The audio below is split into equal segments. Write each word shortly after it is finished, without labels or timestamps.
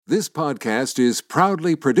This podcast is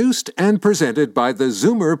proudly produced and presented by the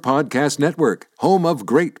Zoomer Podcast Network, home of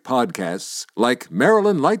great podcasts like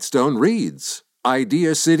Marilyn Lightstone Reads,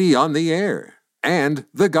 Idea City on the Air, and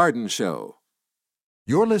The Garden Show.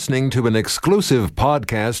 You're listening to an exclusive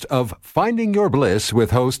podcast of Finding Your Bliss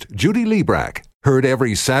with host Judy Liebrack, heard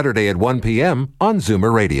every Saturday at 1 p.m. on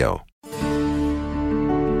Zoomer Radio.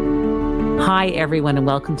 Hi, everyone, and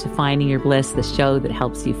welcome to Finding Your Bliss, the show that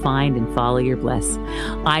helps you find and follow your bliss.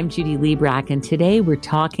 I'm Judy Liebrack, and today we're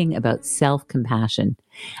talking about self-compassion.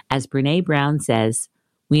 As Brené Brown says,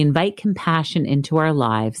 we invite compassion into our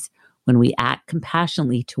lives when we act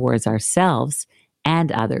compassionately towards ourselves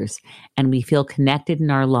and others, and we feel connected in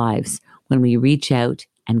our lives when we reach out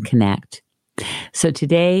and connect. So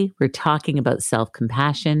today we're talking about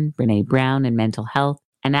self-compassion, Brené Brown, and mental health.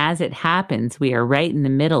 And as it happens, we are right in the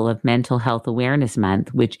middle of Mental Health Awareness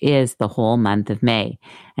Month, which is the whole month of May.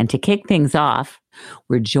 And to kick things off,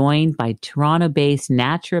 we're joined by Toronto-based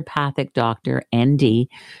naturopathic doctor, ND,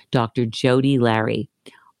 Dr. Jody Larry.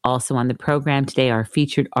 Also on the program today, our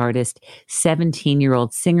featured artist,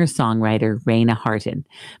 17-year-old singer-songwriter, Raina Harton.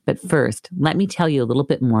 But first, let me tell you a little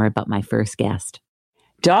bit more about my first guest.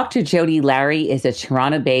 Dr. Jody Larry is a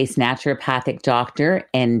Toronto-based naturopathic doctor,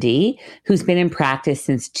 ND, who's been in practice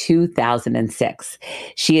since 2006.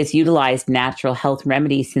 She has utilized natural health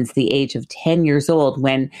remedies since the age of 10 years old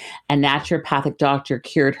when a naturopathic doctor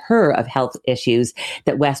cured her of health issues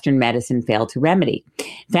that Western medicine failed to remedy.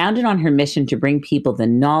 Founded on her mission to bring people the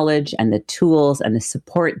knowledge and the tools and the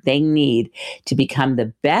support they need to become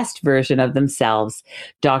the best version of themselves,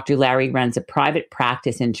 Dr. Larry runs a private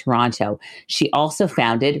practice in Toronto. She also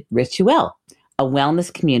founded Rituel, a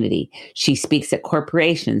wellness community. She speaks at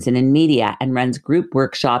corporations and in media and runs group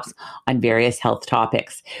workshops on various health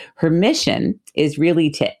topics. Her mission is really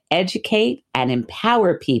to educate and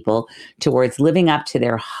empower people towards living up to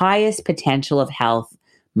their highest potential of health,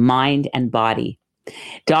 mind, and body.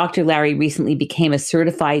 Dr. Larry recently became a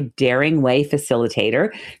certified Daring Way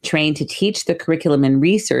facilitator, trained to teach the curriculum and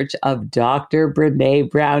research of Dr. Brené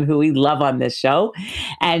Brown, who we love on this show.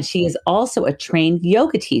 And she is also a trained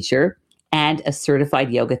yoga teacher and a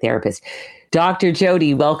certified yoga therapist. Dr.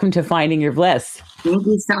 Jody, welcome to Finding Your Bliss. Thank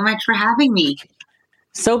you so much for having me.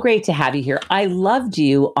 So great to have you here. I loved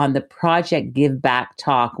you on the Project Give Back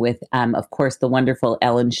talk with, of course, the wonderful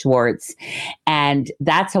Ellen Schwartz. And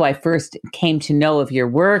that's how I first came to know of your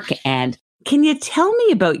work. And can you tell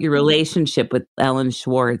me about your relationship with Ellen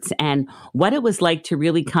Schwartz and what it was like to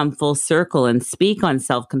really come full circle and speak on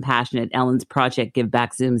self-compassion at Ellen's Project Give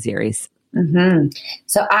Back Zoom series? Mm-hmm.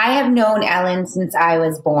 So I have known Ellen since I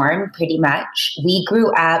was born, pretty much. We grew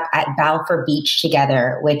up at Balfour Beach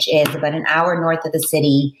together, which is about an hour north of the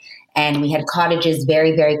city. And we had cottages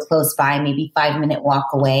very, very close by, maybe 5-minute walk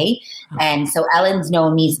away. And so Ellen's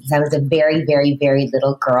known me since I was a very, very, very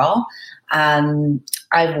little girl.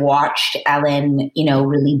 I've watched Ellen,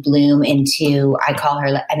 really bloom into, I call her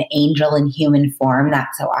an angel in human form.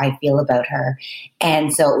 That's how I feel about her.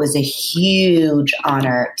 And so it was a huge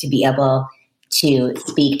honor to be able to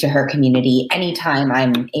speak to her community. Anytime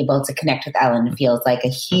I'm able to connect with Ellen, feels like a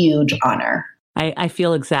huge honor. I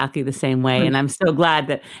feel exactly the same way. And I'm so glad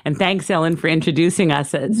that, and thanks, Ellen, for introducing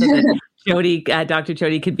us so that Jody, Dr.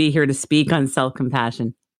 Jody could be here to speak on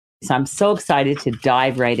self-compassion. So I'm so excited to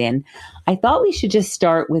dive right in. I thought we should just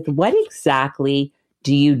start with what exactly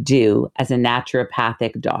do you do as a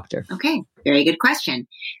naturopathic doctor? Okay, very good question.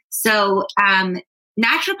 So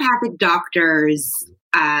naturopathic doctors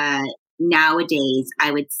nowadays,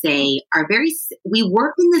 I would say, we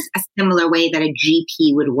work in a similar way that a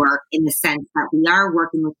GP would work, in the sense that we are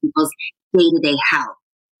working with people's day-to-day health.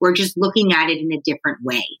 We're just looking at it in a different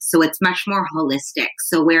way. So it's much more holistic.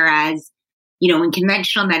 So whereas in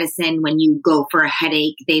conventional medicine, when you go for a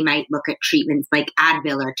headache, they might look at treatments like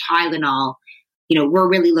Advil or Tylenol. We're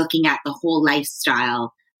really looking at the whole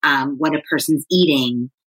lifestyle, what a person's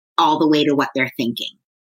eating, all the way to what they're thinking.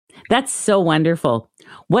 That's so wonderful.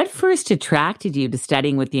 What first attracted you to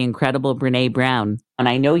studying with the incredible Brené Brown? And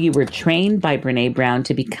I know you were trained by Brené Brown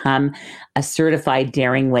to become a certified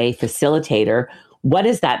Daring Way facilitator. What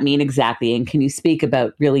does that mean exactly? And can you speak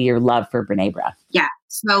about really your love for Brené Brown? Yeah.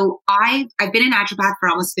 So I've been a naturopath for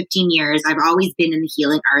almost 15 years. I've always been in the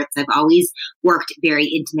healing arts. I've always worked very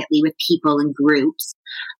intimately with people and groups,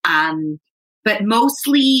 but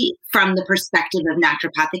mostly from the perspective of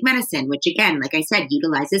naturopathic medicine, which again, like I said,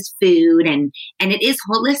 utilizes food and it is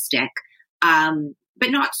holistic,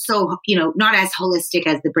 but not so, not as holistic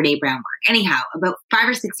as the Brené Brown work. Anyhow, about 5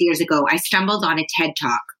 or 6 years ago, I stumbled on a TED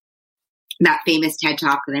Talk, that famous TED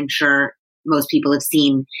Talk that I'm sure most people have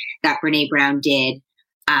seen that Brené Brown did.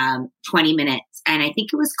 20 minutes. And I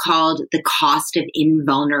think it was called The Cost of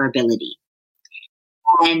Invulnerability.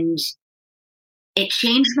 And it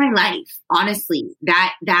changed my life. Honestly,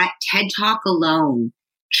 that TED Talk alone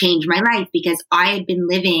changed my life, because I had been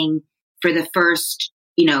living for the first,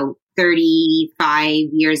 35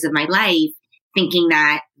 years of my life thinking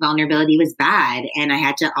that vulnerability was bad. And I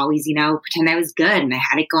had to always, pretend I was good and I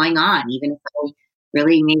had it going on, even if I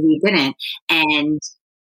really maybe didn't. And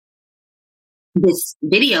this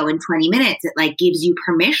video in 20 minutes, it gives you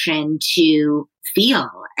permission to feel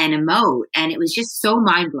and emote. And it was just so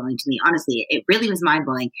mind blowing to me. Honestly, it really was mind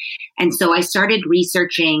blowing. And so I started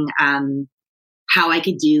researching, how I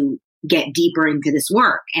could get deeper into this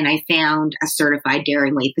work. And I found a certified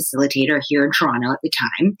Daring Way facilitator here in Toronto at the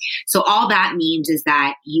time. So all that means is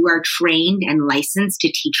that you are trained and licensed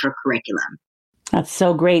to teach your curriculum. That's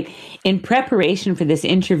so great. In preparation for this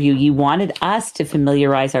interview, you wanted us to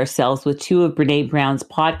familiarize ourselves with two of Brene Brown's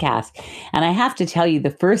podcasts. And I have to tell you, the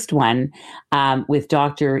first one with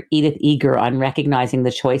Dr. Edith Eger on recognizing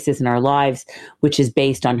the choices in our lives, which is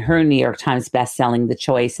based on her New York Times bestselling The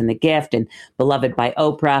Choice and the Gift and beloved by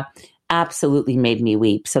Oprah, absolutely made me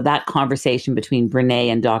weep. So that conversation between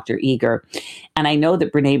Brene and Dr. Eger. And I know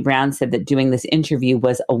that Brene Brown said that doing this interview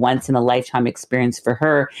was a once in a lifetime experience for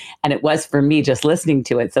her. And it was for me just listening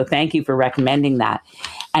to it. So thank you for recommending that.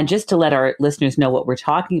 And just to let our listeners know what we're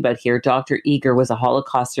talking about here, Dr. Eger was a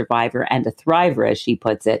Holocaust survivor and a thriver, as she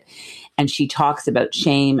puts it. And she talks about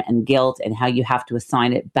shame and guilt and how you have to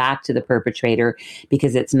assign it back to the perpetrator,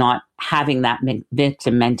 because it's not having that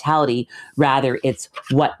victim mentality. Rather, it's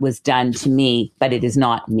what was done to me, but it is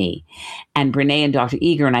not me. And Brene and Dr.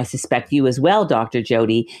 Eger, and I suspect you as well, Dr.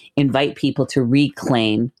 Jody, invite people to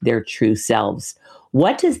reclaim their true selves.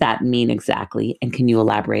 What does that mean exactly? And can you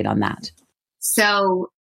elaborate on that?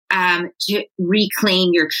 So to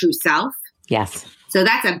reclaim your true self. Yes. So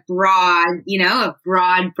that's a broad,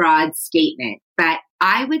 broad statement. But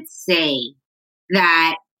I would say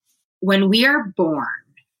that when we are born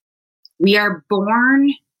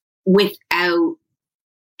without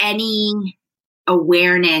any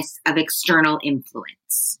awareness of external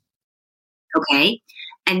influence. Okay.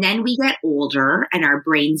 And then we get older and our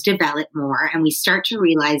brains develop more and we start to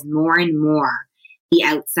realize more and more the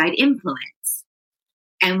outside influence.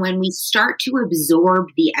 And when we start to absorb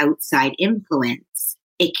the outside influence,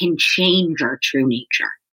 it can change our true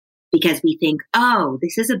nature, because we think, oh,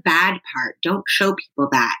 this is a bad part. Don't show people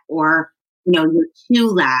that. Or, you're too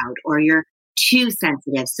loud or you're too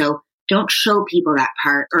sensitive. So don't show people that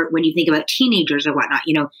part. Or when you think about teenagers or whatnot,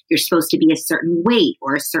 you're supposed to be a certain weight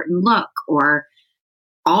or a certain look or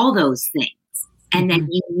all those things. And then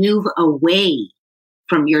you move away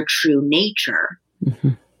from your true nature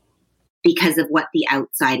because of what the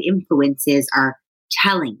outside influences are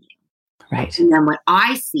telling you. Right. And then what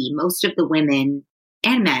I see, most of the women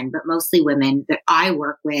and men, but mostly women that I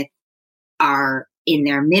work with are in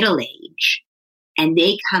their middle age, and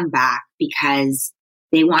they come back because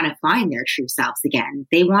they want to find their true selves again.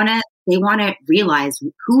 They want to realize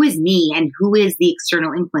who is me and who is the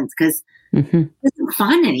external influence, because it isn't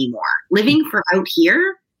fun anymore. Living for out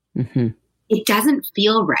here, it doesn't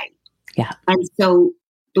feel right. Yeah. And so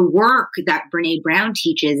the work that Brene Brown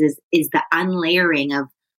teaches is the unlayering of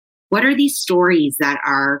what are these stories that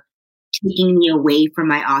are taking me away from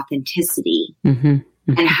my authenticity?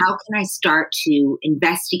 And how can I start to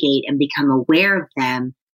investigate and become aware of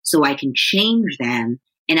them so I can change them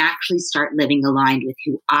and actually start living aligned with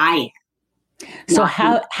who I am? So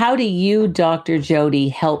how do you, Dr. Jody,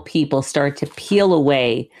 help people start to peel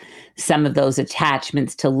away some of those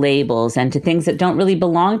attachments to labels and to things that don't really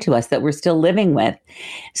belong to us, that we're still living with,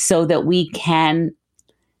 so that we can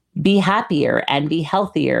be happier and be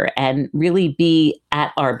healthier and really be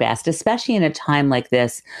at our best, especially in a time like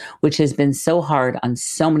this, which has been so hard on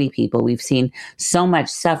so many people. We've seen so much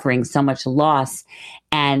suffering, so much loss.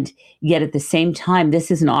 And yet at the same time,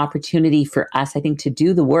 this is an opportunity for us, I think, to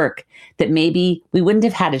do the work that maybe we wouldn't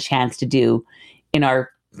have had a chance to do in our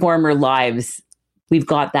former lives. We've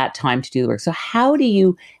got that time to do the work. So how do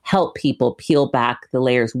you help people peel back the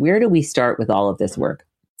layers? Where do we start with all of this work?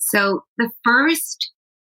 So the first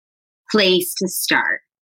place to start,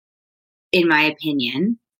 in my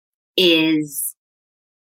opinion, is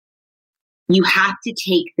you have to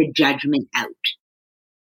take the judgment out.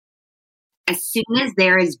 As soon as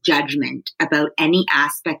there is judgment about any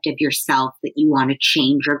aspect of yourself that you want to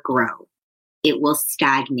change or grow, it will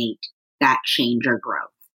stagnate that change or growth.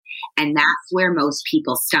 And that's where most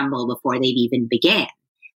people stumble before they've even began,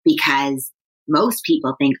 because most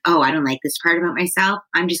people think, oh, I don't like this part about myself.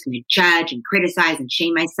 I'm just going to judge and criticize and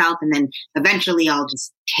shame myself. And then eventually I'll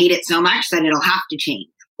just hate it so much that it'll have to change.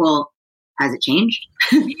 well, has it changed?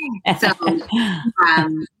 So,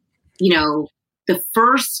 the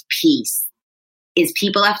first piece is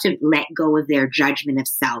people have to let go of their judgment of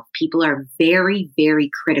self. People are very, very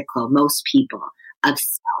critical, most people, of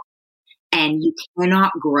self. And you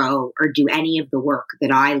cannot grow or do any of the work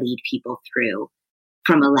that I lead people through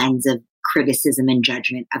from a lens of criticism and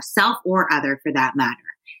judgment of self or other for that matter.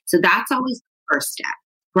 So that's always the first step.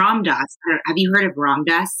 Ram Dass, have you heard of Ram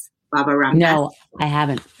Dass? Baba Ram Dass? No, I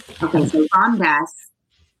haven't. Okay, so Ram Dass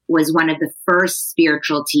was one of the first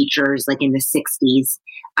spiritual teachers, like in the 60s.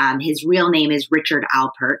 His real name is Richard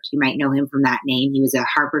Alpert. You might know him from that name. He was a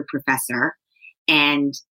Harvard professor.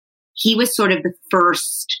 And he was sort of the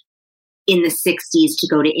first in the 60s to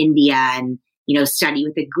go to India and, study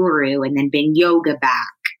with a guru and then bring yoga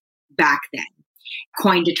back then.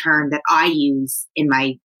 Coined a term that I use in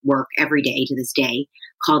my work every day to this day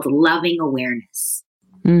called loving awareness.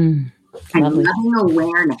 And loving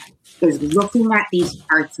awareness is looking at these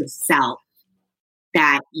parts of self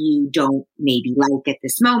that you don't maybe like at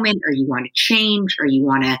this moment, or you want to change, or you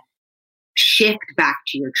want to shift back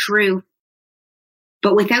to your truth,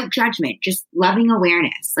 but without judgment, just loving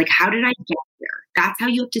awareness. Like, how did I get here? That's how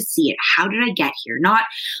you have to see it. How did I get here? Not,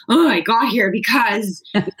 I got here because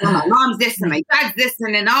my mom's this and my dad's this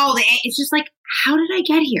and all the, it's just like, how did I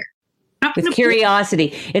get here? With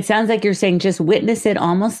curiosity. It sounds like you're saying just witness it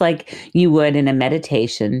almost like you would in a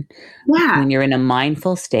meditation. Yeah. When you're in a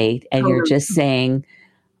mindful state and you're just saying,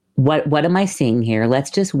 what am I seeing here?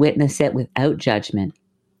 Let's just witness it without judgment.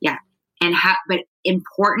 Yeah. But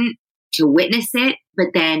important to witness it.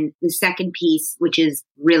 But then the second piece, which is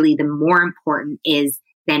really the more important, is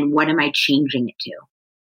then what am I changing it to?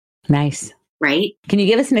 Nice. Right? Can you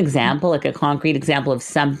give us an example, like a concrete example of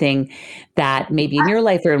something that maybe in your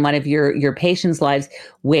life or in one of your patients' lives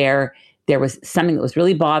where there was something that was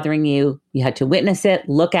really bothering you, you had to witness it,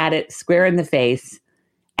 look at it, square in the face,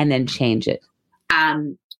 and then change it?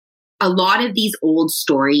 A lot of these old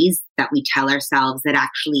stories that we tell ourselves that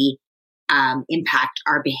actually impact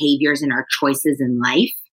our behaviors and our choices in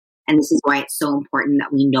life. And this is why it's so important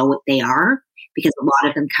that we know what they are, because a lot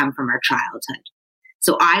of them come from our childhood.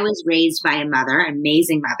 So I was raised by a mother,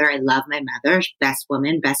 amazing mother. I love my mother, best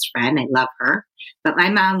woman, best friend. I love her. But my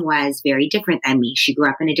mom was very different than me. She grew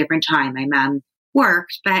up in a different time. My mom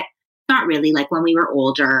worked, but not really. Like when we were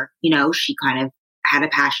older, she kind of had a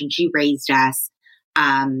passion. She raised us.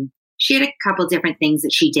 She had a couple different things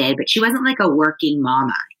that she did, but she wasn't like a working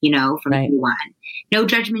mama, from day one. No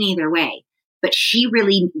judgment either way. But she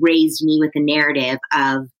really raised me with a narrative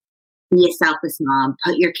of be a selfless mom,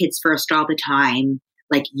 put your kids first all the time.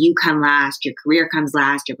 Like you come last, your career comes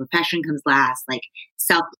last, your profession comes last, like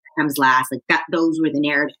self comes last, like that, those were the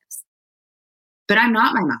narratives. But I'm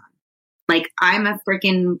not my mom. Like I'm a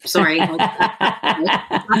freaking, sorry. I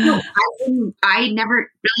never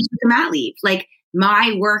really took a mat leave. Like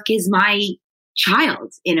my work is my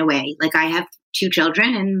child in a way. Like I have 2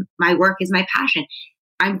 children and my work is my passion.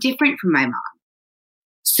 I'm different from my mom.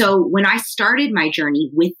 So when I started my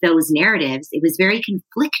journey with those narratives, it was very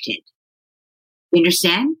conflicted. You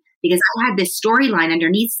understand? Because I had this storyline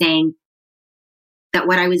underneath saying that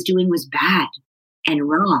what I was doing was bad and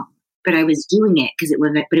wrong, but I was doing it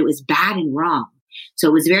but it was bad and wrong. So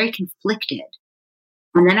it was very conflicted.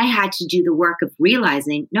 And then I had to do the work of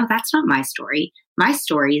realizing, no, that's not my story. My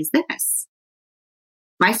story is this.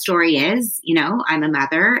 My story is, I'm a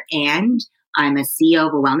mother and I'm a CEO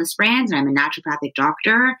of a wellness brand and I'm a naturopathic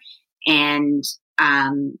doctor. And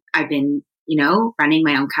I've been running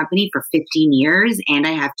my own company for 15 years and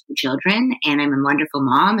I have 2 children and I'm a wonderful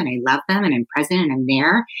mom and I love them and I'm present and I'm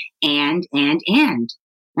there and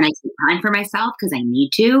I take time for myself because I need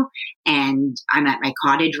to. And I'm at my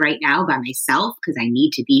cottage right now by myself because I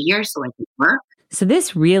need to be here so I can work. So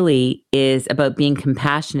this really is about being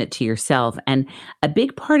compassionate to yourself. And a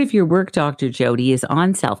big part of your work, Dr. Jody, is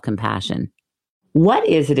on self-compassion. What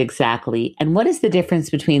is it exactly? And what is the difference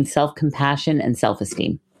between self-compassion and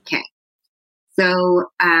self-esteem? Okay. So,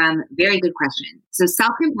 very good question. So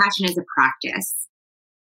self-compassion is a practice.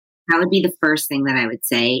 That would be the first thing that I would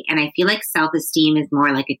say. And I feel like self-esteem is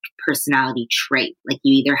more like a personality trait. Like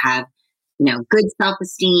you either have, good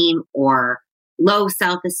self-esteem or low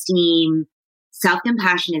self-esteem.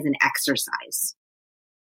 Self-compassion is an exercise,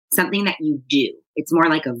 something that you do. It's more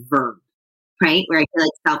like a verb, right? Where I feel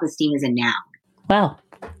like self-esteem is a noun. Wow.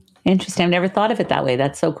 Interesting. I've never thought of it that way.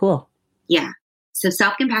 That's so cool. Yeah. So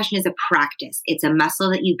self-compassion is a practice. It's a muscle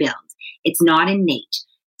that you build. It's not innate.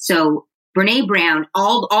 So Brene Brown,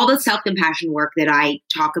 all the self-compassion work that I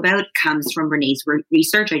talk about comes from Brene's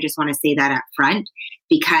research. I just want to say that up front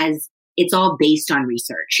because it's all based on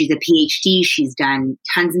research. She's a PhD. She's done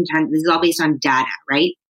tons and tons. This is all based on data,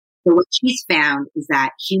 right? So what she's found is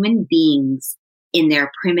that human beings in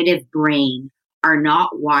their primitive brain are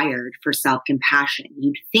not wired for self-compassion.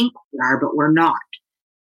 You'd think we are, but we're not.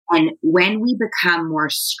 And when we become more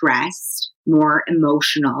stressed, more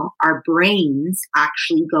emotional, our brains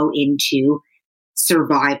actually go into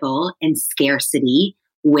survival and scarcity,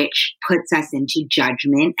 which puts us into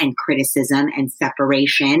judgment and criticism and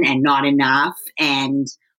separation and not enough and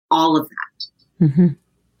all of that. Mm-hmm.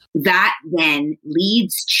 That then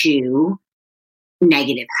leads to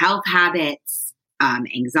negative health habits,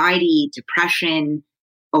 anxiety, depression,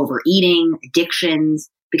 overeating, addictions,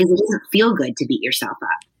 because it doesn't feel good to beat yourself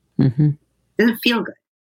up. Mm-hmm. It doesn't feel good.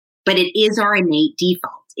 But it is our innate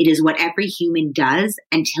default. It is what every human does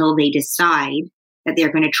until they decide that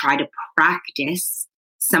they're going to try to practice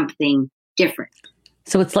something different.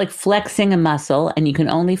 So it's like flexing a muscle, and you can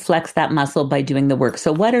only flex that muscle by doing the work.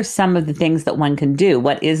 So what are some of the things that one can do?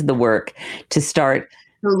 What is the work to start?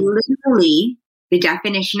 So literally, the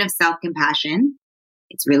definition of self-compassion,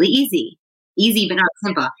 it's really easy, but not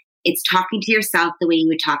simple. It's talking to yourself the way you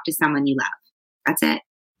would talk to someone you love. That's it.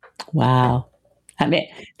 Wow. I mean,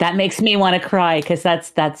 that makes me want to cry, because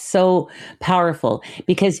that's so powerful,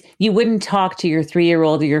 because you wouldn't talk to your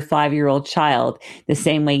 3-year-old or your 5-year-old child the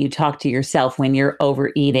same way you talk to yourself when you're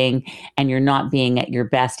overeating and you're not being at your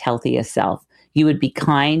best, healthiest self. You would be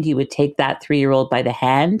kind. You would take that 3-year-old by the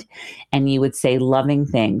hand and you would say loving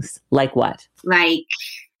things. Like what? Like,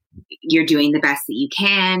 you're doing the best that you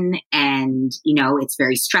can. And, you know, it's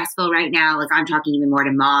very stressful right now. Like, I'm talking even more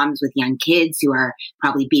to moms with young kids who are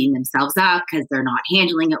probably beating themselves up because they're not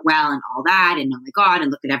handling it well and all that. And oh my God,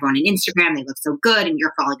 and look at everyone on Instagram. They look so good and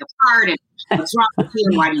you're falling apart. And what's wrong with you?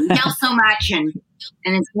 And why do you yell so much? And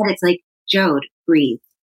instead it's like, Jode, breathe.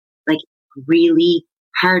 Like, really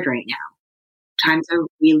hard right now. Times are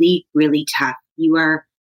really, really tough. You are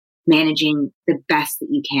managing the best that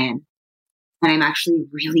you can. And I'm actually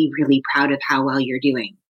really, really proud of how well you're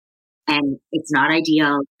doing. And it's not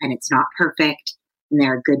ideal and it's not perfect. And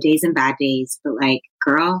there are good days and bad days. But like,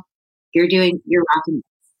 girl, you're rocking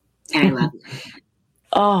this. And I love you.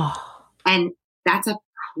 Oh. And that's a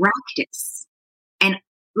practice. And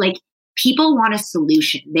like, people want a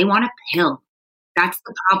solution. They want a pill. That's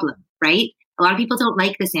the problem, right? A lot of people don't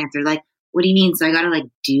like this answer. Like, what do you mean? So I got to like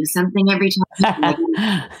do something every time?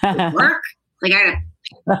 Like, work? Like, I got to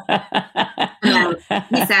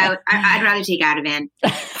peace out. I'd rather take Ativan.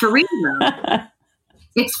 For real though.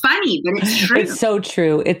 It's funny, but it's true. It's so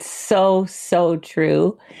true. It's so, so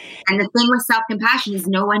true. And the thing with self-compassion is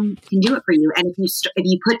no one can do it for you. And if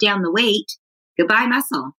you put down the weight, goodbye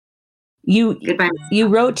muscle. You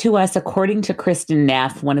wrote to us, according to Kristin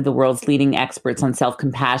Neff, one of the world's leading experts on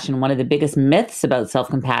self-compassion, one of the biggest myths about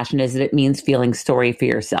self-compassion is that it means feeling sorry for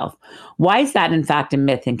yourself. Why is that, in fact, a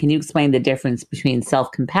myth? And can you explain the difference between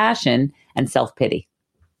self-compassion and self-pity?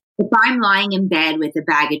 If I'm lying in bed with a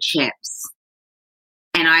bag of chips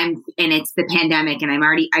and it's the pandemic and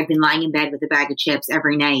I've been lying in bed with a bag of chips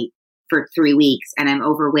every night for 3 weeks and I'm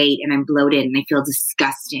overweight and I'm bloated and I feel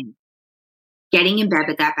disgusting. Getting in bed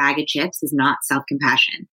with that bag of chips is not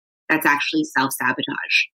self-compassion. That's actually self-sabotage.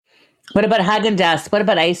 What about Häagen-Dazs? What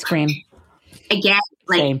about ice cream? Again,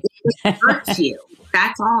 like, it hurts you.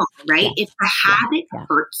 That's all, right? Yeah. If the habit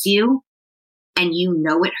hurts you and you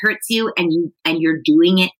know it hurts you and you're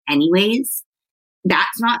doing it anyways,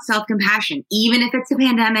 that's not self-compassion. Even if it's a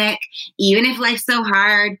pandemic, even if life's so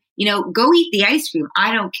hard, go eat the ice cream.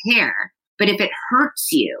 I don't care. But if it hurts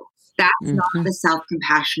you, that's not the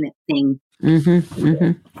self-compassionate thing.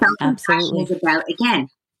 Self-compassion is about, again,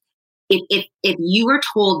 if you were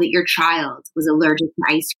told that your child was allergic to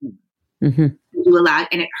ice cream, you allow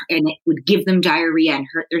and it would give them diarrhea and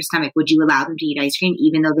hurt their stomach, would you allow them to eat ice cream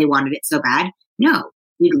even though they wanted it so bad? No,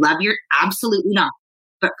 you'd absolutely not.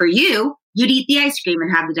 But for you, you'd eat the ice cream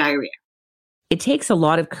and have the diarrhea. It takes a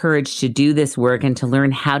lot of courage to do this work and to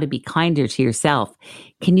learn how to be kinder to yourself.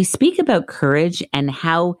 Can you speak about courage and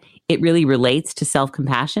how it really relates to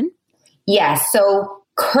self-compassion? Yes. So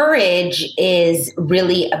courage is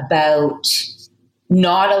really about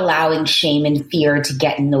not allowing shame and fear to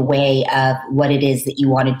get in the way of what it is that you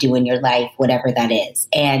want to do in your life, whatever that is.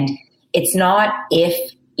 And it's not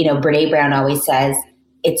if, Brene Brown always says,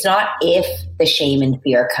 it's not if the shame and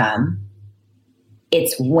fear come.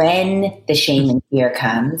 It's when the shame and fear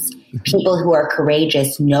comes. People who are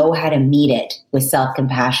courageous know how to meet it with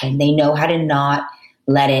self-compassion. They know how to not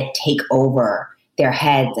let it take over their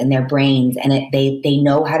heads and their brains. And they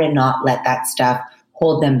know how to not let that stuff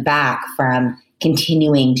hold them back from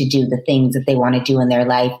continuing to do the things that they want to do in their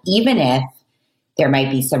life, even if there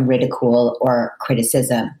might be some ridicule or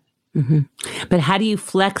criticism. Mm-hmm. But how do you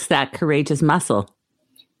flex that courageous muscle?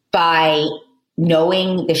 By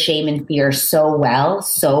knowing the shame and fear so well,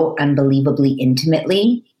 so unbelievably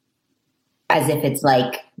intimately, as if it's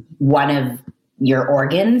like one of your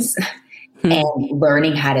organs, and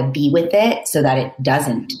learning how to be with it so that it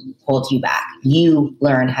doesn't hold you back. You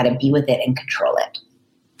learn how to be with it and control it.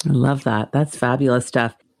 I love that. That's fabulous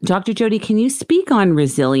stuff. Dr. Jody, can you speak on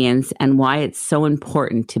resilience and why it's so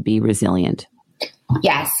important to be resilient?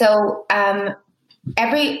 Yeah. So, as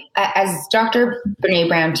Dr. Brene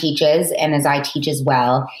Brown teaches, and as I teach as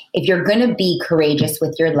well, if you're going to be courageous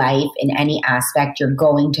with your life in any aspect, you're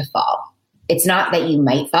going to fall. It's not that you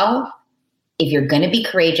might fall. If you're going to be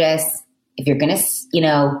courageous, if you're going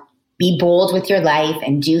to, be bold with your life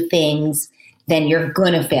and do things, then you're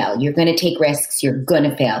going to fail. You're going to take risks. You're going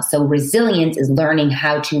to fail. So resilience is learning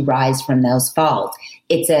how to rise from those falls.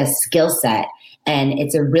 It's a skill set, and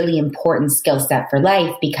it's a really important skill set for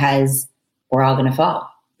life because we're all going to fall.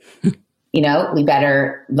 We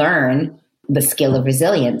better learn the skill of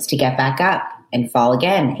resilience to get back up and fall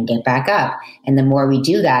again and get back up. And the more we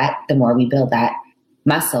do that, the more we build that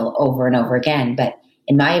muscle over and over again. But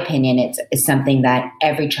in my opinion, it's something that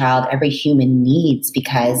every child, every human needs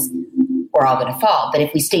because we're all going to fall. But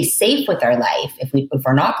if we stay safe with our life, if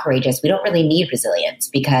we're not courageous, we don't really need resilience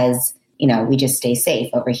because, we just stay safe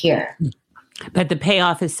over here. But the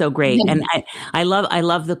payoff is so great. And I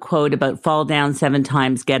love the quote about fall down 7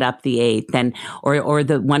 times, get up the 8th, and or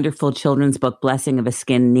the wonderful children's book, Blessing of a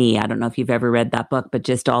Skinned Knee. I don't know if you've ever read that book, but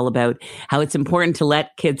just all about how it's important to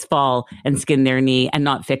let kids fall and skin their knee and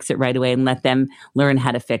not fix it right away and let them learn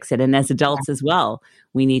how to fix it. And as adults as well,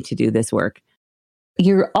 we need to do this work.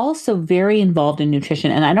 You're also very involved in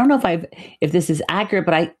nutrition. And I don't know if this is accurate,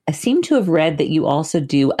 but I seem to have read that you also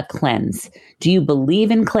do a cleanse. Do you believe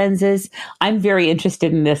in cleanses? I'm very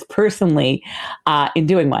interested in this personally, in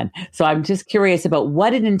doing one. So I'm just curious about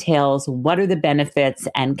what it entails. What are the benefits?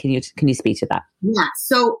 And can you speak to that? Yeah.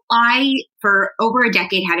 So I, for over a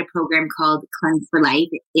decade, had a program called Cleanse for Life.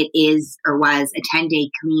 It is or was a 10-day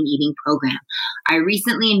clean eating program. I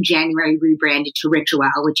recently in January rebranded to Ritual,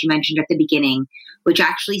 which you mentioned at the beginning, which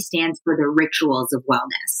actually stands for the rituals of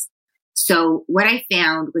wellness. So what I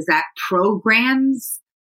found was that programs,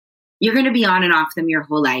 you're going to be on and off them your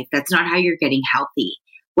whole life. That's not how you're getting healthy.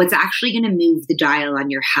 What's actually going to move the dial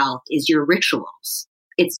on your health is your rituals.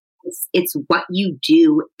 It's what you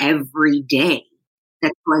do every day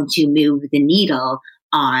that's going to move the needle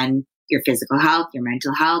on your physical health, your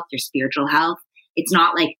mental health, your spiritual health. It's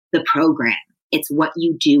not like the program. It's what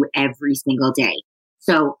you do every single day.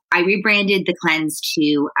 So I rebranded the cleanse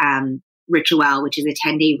to Ritual, which is a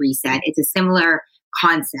 10-day reset. It's a similar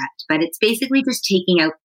concept, but it's basically just taking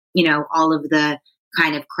out, all of the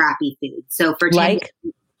kind of crappy foods. So for 10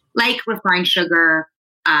 days, like refined sugar,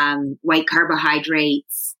 white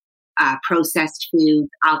carbohydrates, processed foods,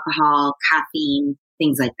 alcohol, caffeine,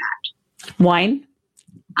 things like that. Wine?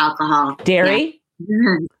 Alcohol. Dairy?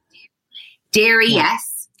 Yeah. Dairy, yeah.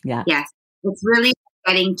 Yes. Yeah. Yes. It's really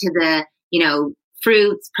getting to the,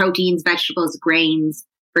 fruits, proteins, vegetables, grains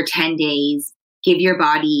for 10 days. Give your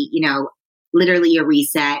body, literally a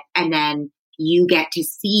reset. And then you get to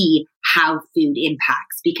see how food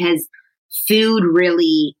impacts because food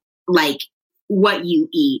really, like what you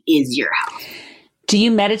eat is your health. Do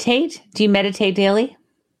you meditate? Do you meditate daily?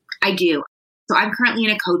 I do. So I'm currently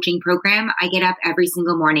in a coaching program. I get up every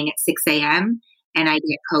single morning at 6 a.m. and I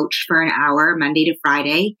get coached for an hour, Monday to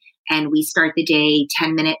Friday. And we start the day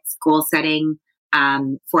 10 minutes goal setting,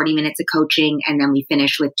 40 minutes of coaching, and then we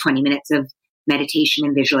finish with 20 minutes of meditation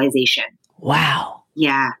and visualization. Wow.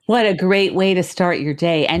 Yeah. What a great way to start your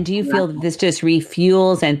day. And do you feel that this just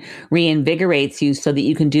refuels and reinvigorates you so that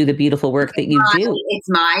you can do the beautiful work that you do? It's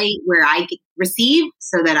where I receive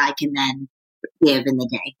so that I can then give in the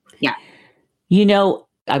day. Yeah.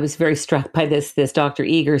 I was very struck by this. This Dr.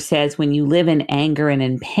 Eger says, when you live in anger and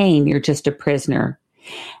in pain, you're just a prisoner.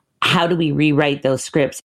 How do we rewrite those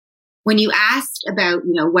scripts? When you asked about,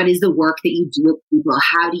 what is the work that you do with people,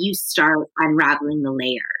 how do you start unraveling the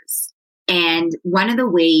layers? And one of the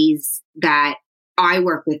ways that I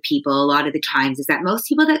work with people a lot of the times is that most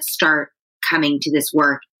people that start coming to this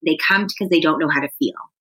work, they come because they don't know how to feel.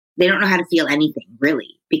 They don't know how to feel anything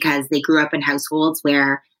really, because they grew up in households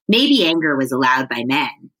where maybe anger was allowed by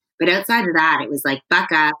men. But outside of that, it was like,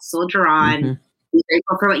 buck up, soldier on, be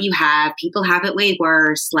grateful for what you have. People have it way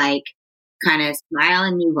worse, like kind of smile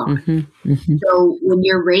and move on. So when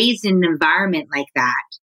you're raised in an environment like that,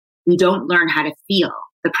 you don't learn how to feel.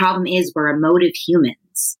 The problem is we're emotive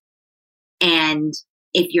humans. And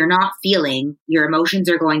if you're not feeling, your emotions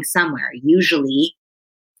are going somewhere. Usually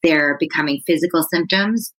they're becoming physical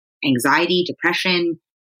symptoms, anxiety, depression,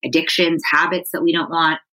 addictions, habits that we don't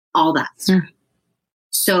want, all that stuff.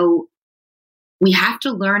 So we have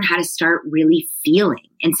to learn how to start really feeling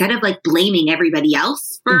instead of like blaming everybody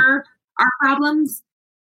else for our problems.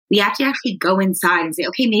 We have to actually go inside and say,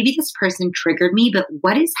 okay, maybe this person triggered me, but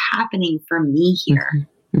what is happening for me here?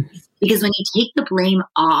 Because when you take the blame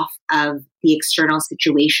off of the external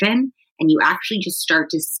situation and you actually just start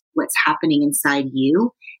to see what's happening inside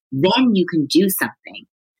you, then you can do something.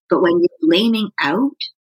 But when you're blaming out,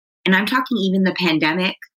 and I'm talking even the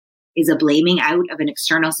pandemic is a blaming out of an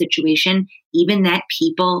external situation, even that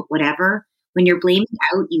people, whatever, when you're blaming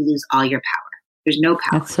out, you lose all your power. There's no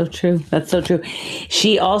power. That's so true. That's so true.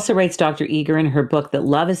 She also writes, Dr. Eger, in her book, that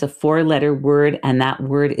love is a 4-letter word, and that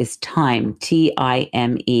word is time,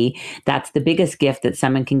 T-I-M-E. That's the biggest gift that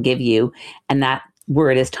someone can give you, and that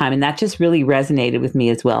word is time. And that just really resonated with me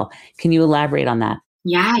as well. Can you elaborate on that?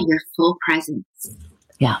 Yeah, your full presence.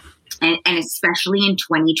 Yeah. And especially in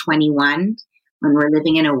 2021, when we're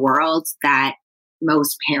living in a world that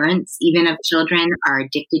most parents, even of children, are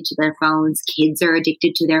addicted to their phones. Kids are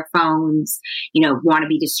addicted to their phones, want to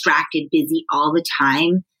be distracted, busy all the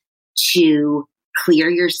time. To clear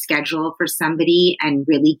your schedule for somebody and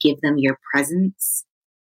really give them your presence,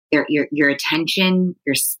 your attention,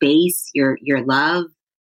 your space, your love.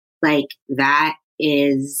 Like that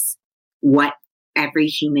is what every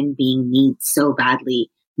human being needs so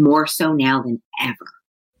badly, more so now than ever.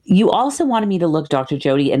 You also wanted me to look, Dr.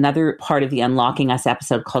 Jody, another part of the Unlocking Us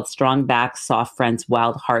episode called Strong Back, Soft Fronts,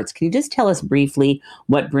 Wild Hearts. Can you just tell us briefly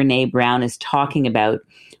what Brene Brown is talking about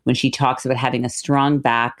when she talks about having a strong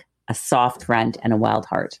back, a soft front, and a wild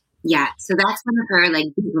heart? Yeah, so that's one of her like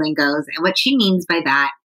big lingos. And what she means by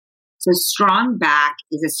that, so strong back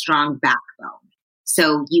is a strong backbone.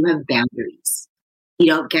 So you have boundaries. You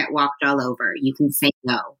don't get walked all over. You can say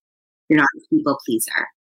no. You're not a people pleaser.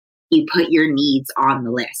 You put your needs on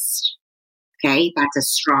the list. Okay. That's a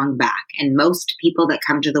strong back. And most people that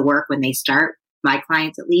come to the work when they start, my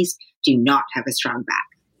clients at least, do not have a strong back.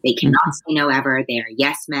 They cannot say no ever. They are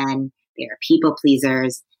yes men. They are people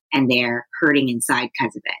pleasers and they're hurting inside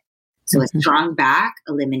because of it. So a strong back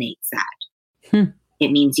eliminates that.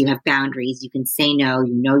 It means you have boundaries. You can say no.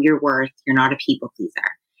 You know your worth. You're not a people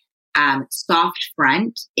pleaser. Soft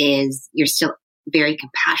front is you're still very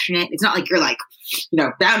compassionate. It's not like you're like,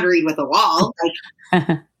 boundary with a wall.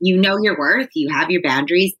 Like you know your worth, you have your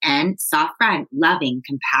boundaries, and soft front, loving,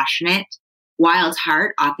 compassionate, wild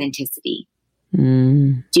heart, authenticity.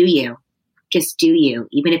 Do you. Just do you.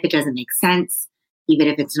 Even if it doesn't make sense, even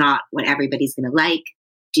if it's not what everybody's going to like,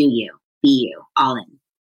 do you. Be you. All in.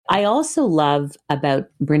 I also love about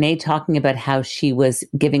Brene talking about how she was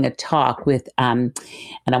giving a talk with, and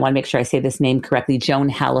I want to make sure I say this name correctly, Joan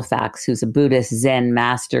Halifax, who's a Buddhist Zen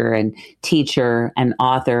master and teacher and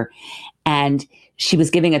author. And she was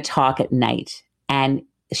giving a talk at night, and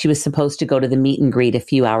she was supposed to go to the meet and greet a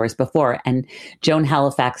few hours before. And Joan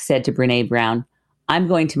Halifax said to Brene Brown, I'm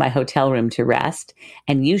going to my hotel room to rest,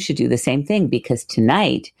 and you should do the same thing, because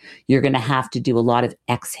tonight you're going to have to do a lot of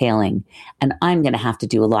exhaling, and I'm going to have to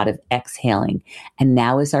do a lot of exhaling. And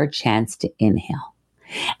now is our chance to inhale.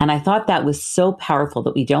 And I thought that was so powerful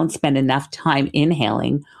that we don't spend enough time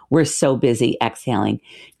inhaling. We're so busy exhaling.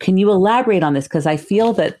 Can you elaborate on this? Because I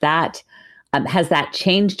feel that has that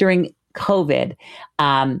changed during COVID?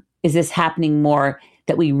 Is this happening more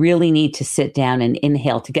that we really need to sit down and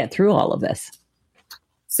inhale to get through all of this?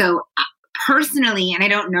 So personally, and I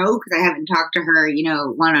don't know because I haven't talked to her,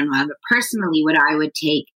 one-on-one, but personally, what I would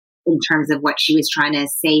take in terms of what she was trying to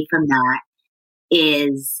say from that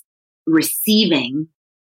is receiving,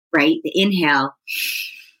 right? The inhale,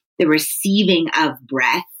 the receiving of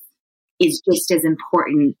breath is just as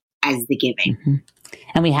important as the giving.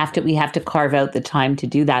 And we have to carve out the time to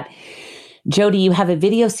do that. Jody, you have a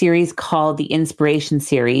video series called the Inspiration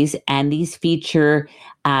Series, and these feature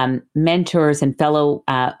mentors and fellow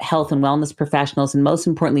health and wellness professionals, and most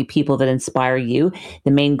importantly, people that inspire you.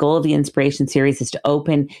 The main goal of the Inspiration Series is to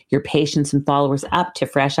open your patients and followers up to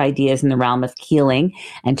fresh ideas in the realm of healing,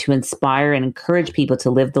 and to inspire and encourage people to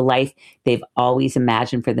live the life they've always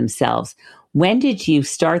imagined for themselves. When did you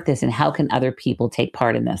start this, and how can other people take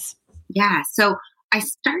part in this? Yeah, so I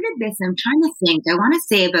started this, I'm trying to think, I want to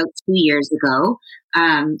say about 2 years ago,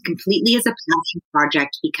 completely as a passion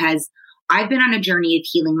project, because I've been on a journey of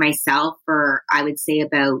healing myself for, I would say,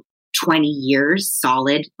 about 20 years,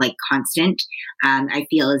 solid, like constant. I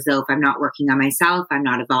feel as though if I'm not working on myself, I'm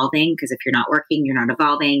not evolving, because if you're not working, you're not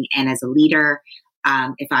evolving. And as a leader,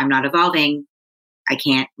 if I'm not evolving, I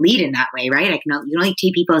can't lead in that way, right? You can only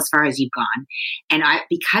take people as far as you've gone. And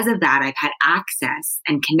because of that, I've had access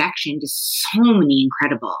and connection to so many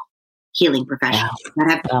incredible healing professionals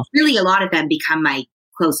that have really, a lot of them become my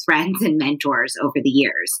close friends and mentors over the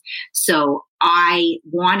years. So I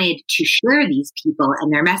wanted to share these people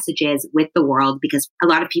and their messages with the world, because a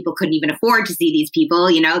lot of people couldn't even afford to see these people.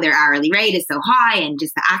 Their hourly rate is so high and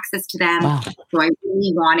just the access to them. Wow. So I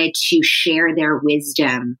really wanted to share their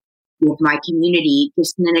wisdom with my community,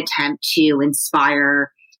 just in an attempt to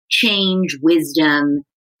inspire change, wisdom,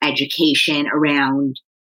 education around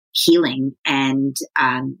healing and,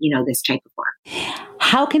 this type of work.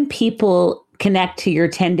 How can people connect to your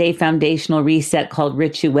 10-day foundational reset called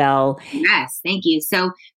Rituel? Yes, thank you.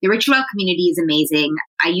 So the Rituel community is amazing.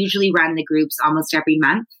 I usually run the groups almost every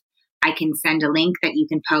month. I can send a link that you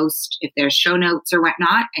can post if there's show notes or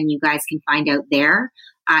whatnot, and you guys can find out there.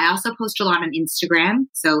 I also post a lot on Instagram.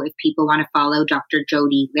 So if people want to follow Dr.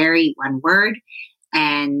 Jody Larry, one word.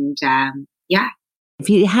 And If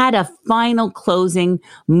you had a final closing,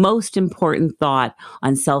 most important thought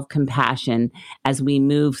on self-compassion as we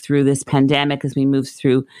move through this pandemic, as we move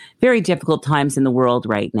through very difficult times in the world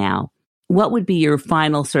right now, what would be your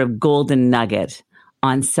final sort of golden nugget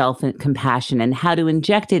on self-compassion and how to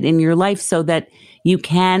inject it in your life so that you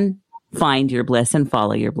can find your bliss and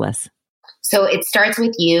follow your bliss? So it starts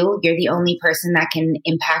with you. You're the only person that can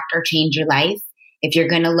impact or change your life. If you're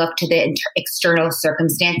going to look to the external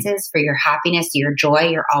circumstances for your happiness, your joy,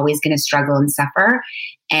 you're always going to struggle and suffer.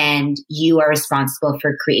 And you are responsible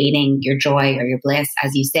for creating your joy or your bliss.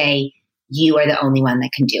 As you say, you are the only one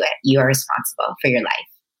that can do it. You are responsible for your life.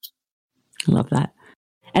 I love that.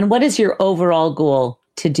 And what is your overall goal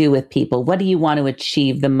to do with people? What do you want to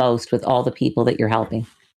achieve the most with all the people that you're helping?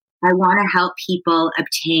 I want to help people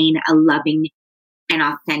obtain a loving and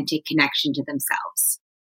authentic connection to themselves.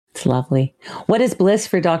 It's lovely. What is bliss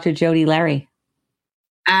for Dr. Jody Larry?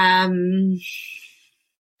 Being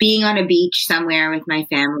on a beach somewhere with my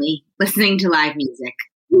family, listening to live music.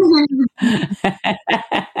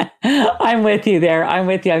 I'm with you there. I'm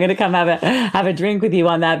with you. I'm going to come have a drink with you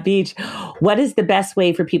on that beach. What is the best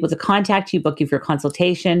way for people to contact you, book you for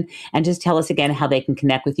consultation, and just tell us again how they can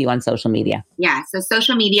connect with you on social media? Yeah. So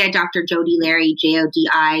social media, Dr. Jody Larry,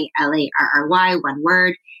 JODILARRY, one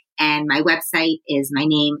word. And my website is my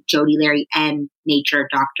name, Jody Larry, N,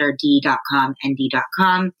 naturedoctord.com,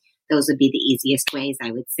 nd.com. Those would be the easiest ways,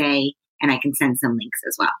 I would say. And I can send some links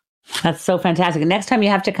as well. That's so fantastic. And next time you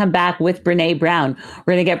have to come back with Brene Brown.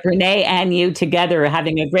 We're going to get Brene and you together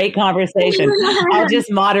having a great conversation. I'll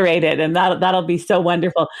just moderate it, and that'll be so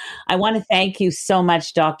wonderful. I want to thank you so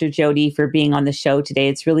much, Dr. Jody, for being on the show today.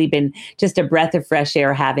 It's really been just a breath of fresh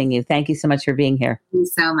air having you. Thank you so much for being here. Thank you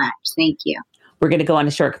so much. Thank you. We're going to go on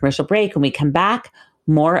a short commercial break. When we come back,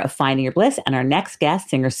 more of Finding Your Bliss and our next guest,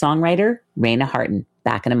 singer-songwriter Raina Harton.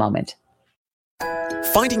 Back in a moment.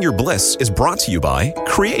 Finding Your Bliss is brought to you by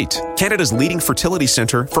Create, Canada's leading fertility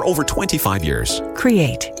centre for over 25 years.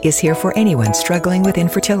 Create is here for anyone struggling with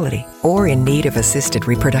infertility or in need of assisted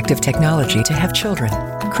reproductive technology to have children.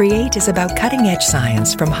 Create is about cutting-edge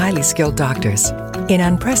science from highly skilled doctors. In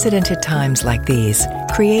unprecedented times like these,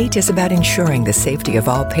 Create is about ensuring the safety of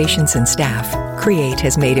all patients and staff. Create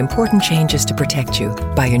has made important changes to protect you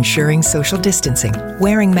by ensuring social distancing,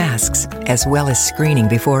 wearing masks, as well as screening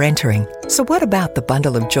before entering. So what about the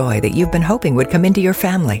bundle of joy that you've been hoping would come into your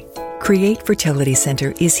family? Create Fertility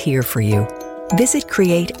Center is here for you. Visit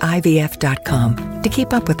createivf.com to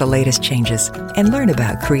keep up with the latest changes and learn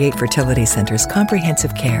about Create Fertility Center's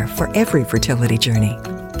comprehensive care for every fertility journey.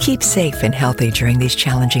 Keep safe and healthy during these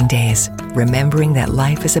challenging days, remembering that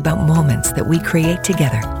life is about moments that we create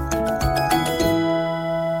together.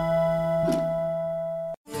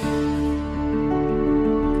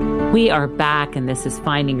 We are back, and this is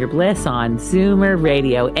Finding Your Bliss on Zoomer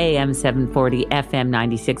Radio, AM 740, FM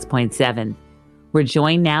 96.7. We're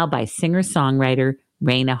joined now by singer-songwriter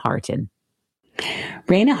Raina Harton.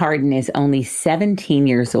 Raina Harton is only 17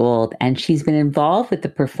 years old, and she's been involved with the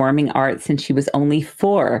performing arts since she was only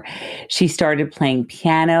 4. She started playing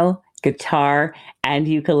piano, guitar, and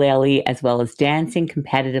ukulele, as well as dancing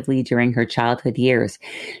competitively during her childhood years.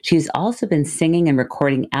 She's also been singing and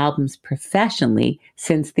recording albums professionally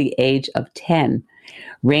since the age of 10.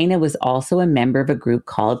 Raina was also a member of a group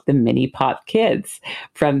called the Mini Pop Kids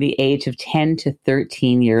from the age of 10 to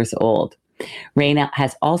 13 years old. Raina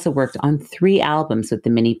has also worked on 3 albums with the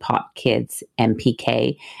Mini Pop Kids,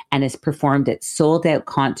 MPK, and has performed at sold-out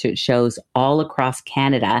concert shows all across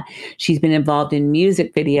Canada. She's been involved in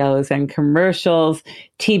music videos and commercials,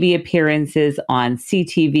 TV appearances on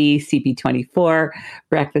CTV, CP24,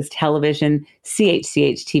 Breakfast Television,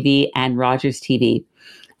 CHCH TV, and Rogers TV.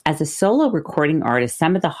 As a solo recording artist,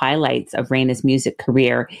 some of the highlights of Raina's music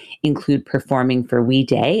career include performing for We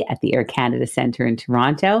Day at the Air Canada Centre in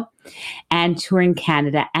Toronto and touring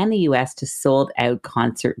Canada and the US to sold-out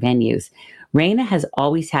concert venues. Raina has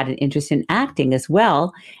always had an interest in acting as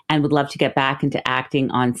well and would love to get back into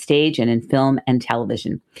acting on stage and in film and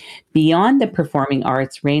television. Beyond the performing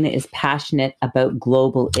arts, Raina is passionate about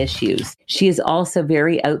global issues. She is also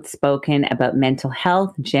very outspoken about mental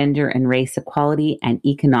health, gender and race equality, and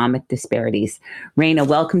economic disparities. Raina,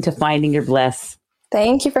 welcome to Finding Your Bliss.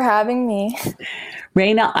 Thank you for having me.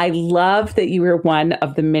 Raina, I love that you were one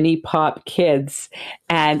of the Mini Pop Kids,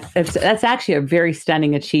 and that's actually a very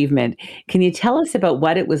stunning achievement. Can you tell us about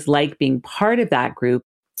what it was like being part of that group?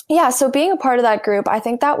 Yeah, so being a part of that group, I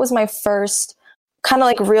think that was my first kind of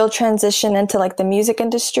like real transition into like the music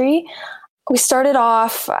industry. We started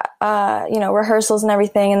off, rehearsals and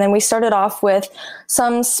everything. And then we started off with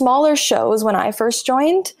some smaller shows when I first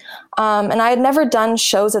joined. And I had never done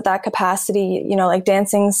shows at that capacity, like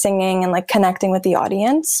dancing, singing, and like connecting with the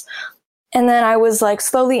audience. And then I was like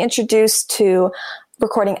slowly introduced to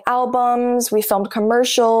recording albums. We filmed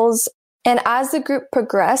commercials. And as the group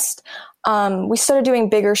progressed, we started doing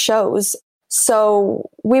bigger shows. So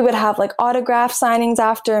we would have like autograph signings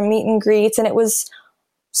after, meet and greets. And it was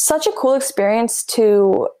such a cool experience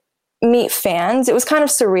to meet fans. It was kind of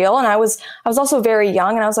surreal. And I was also very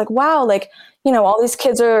young, and I was like, wow, like, all these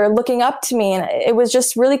kids are looking up to me. And it was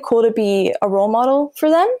just really cool to be a role model for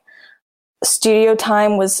them. Studio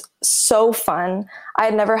time was so fun. I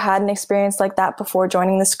had never had an experience like that before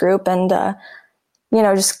joining this group. And,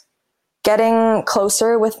 just getting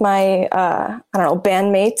closer with my,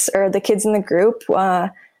 bandmates or the kids in the group,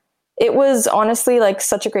 it was honestly like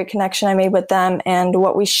such a great connection I made with them, and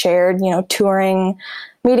what we shared, touring,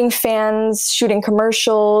 meeting fans, shooting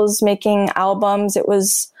commercials, making albums. It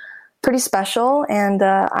was pretty special. And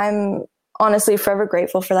I'm honestly forever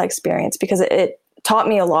grateful for that experience because it taught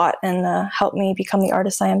me a lot and helped me become the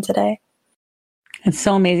artist I am today. It's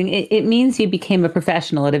so amazing. It means you became a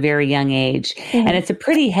professional at a very young age. Mm-hmm. And it's a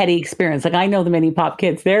pretty heady experience. Like, I know the Mini Pop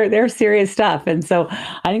Kids, they're serious stuff. And so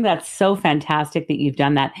I think that's so fantastic that you've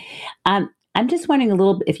done that. I'm just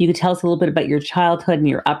wondering if you could tell us a little bit about your childhood and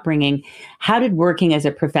your upbringing. How did working as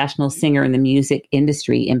a professional singer in the music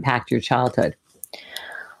industry impact your childhood?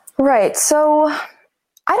 Right. So I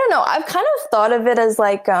don't know. I've kind of thought of it as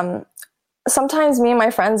like, sometimes me and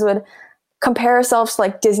my friends would compare ourselves to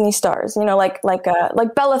like Disney stars, like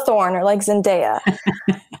Bella Thorne or like Zendaya.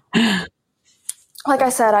 Like I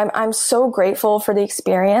said, I'm so grateful for the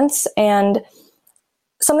experience. And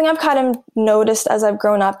something I've kind of noticed as I've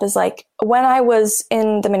grown up is like when I was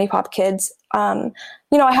in the Mini Pop Kids, I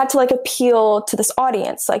had to like appeal to this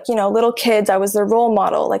audience, like, little kids, I was their role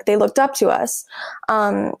model, like they looked up to us.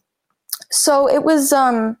 So it was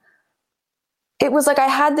like I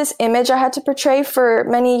had this image I had to portray for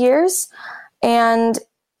many years, and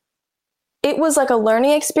it was like a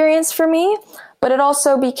learning experience for me, but it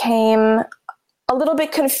also became a little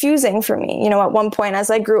bit confusing for me. At one point as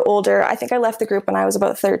I grew older, I think I left the group when I was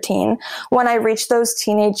about 13. When I reached those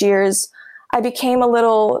teenage years, I became a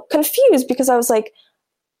little confused because I was like,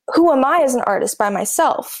 who am I as an artist by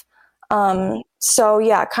myself? So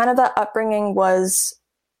yeah, kind of that upbringing was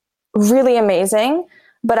really amazing.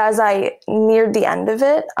 But as I neared the end of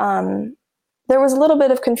it, there was a little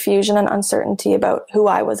bit of confusion and uncertainty about who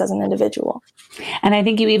I was as an individual. And I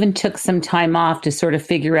think you even took some time off to sort of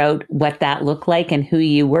figure out what that looked like and who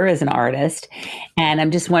you were as an artist. And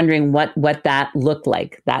I'm just wondering what that looked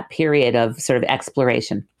like, that period of sort of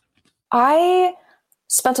exploration. I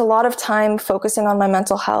spent a lot of time focusing on my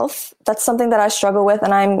mental health. That's something that I struggle with,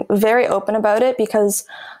 and I'm very open about it because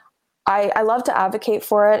I love to advocate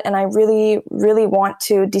for it, and I really, really want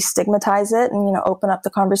to destigmatize it and, open up the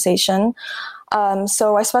conversation.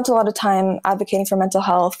 So I spent a lot of time advocating for mental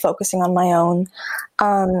health, focusing on my own.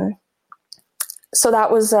 So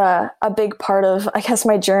that was a big part of, I guess,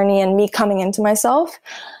 my journey and me coming into myself.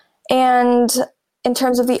 And in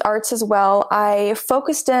terms of the arts as well, I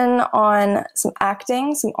focused in on some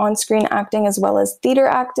acting, some on-screen acting, as well as theater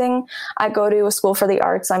acting. I go to a school for the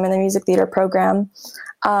arts. I'm in the music theater program.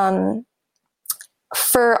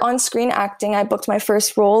 For on-screen acting, I booked my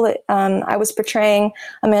first role. I was portraying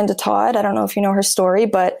Amanda Todd. I don't know if you know her story,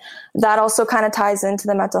 but that also kind of ties into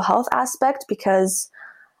the mental health aspect because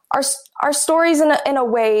our stories in a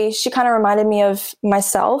way, she kind of reminded me of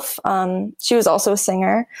myself. She was also a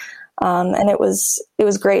singer. And it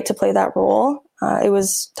was great to play that role. It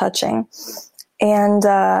was touching. And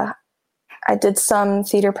I did some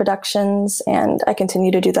theater productions, and I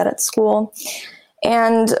continue to do that at school.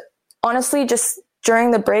 And honestly, just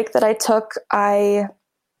during the break that I took, I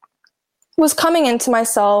was coming into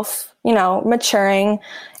myself, maturing,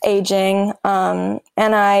 aging. And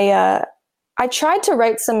I tried to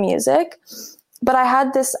write some music, but I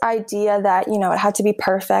had this idea that, it had to be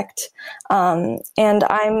perfect. And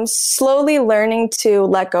I'm slowly learning to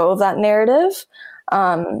let go of that narrative,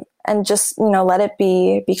 and just, let it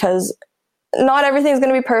be, because not everything's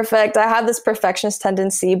going to be perfect. I have this perfectionist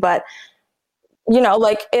tendency, but,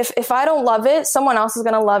 if I don't love it, someone else is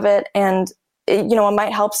going to love it. And, it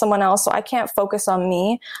might help someone else. So I can't focus on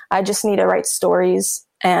me. I just need to write stories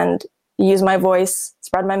and use my voice,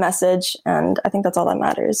 spread my message. And I think that's all that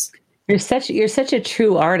matters. You're such a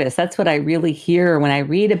true artist. That's what I really hear when I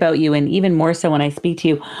read about you, and even more so when I speak to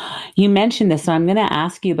you. You mentioned this, so I'm going to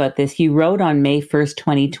ask you about this. You wrote on May 1st,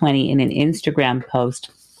 2020 in an Instagram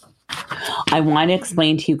post, I want to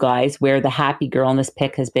explain to you guys where the happy girl in this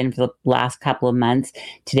pic has been for the last couple of months.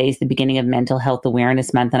 Today's the beginning of Mental Health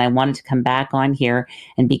Awareness Month, and I wanted to come back on here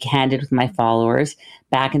and be candid with my followers.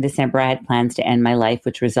 Back in December, I had plans to end my life,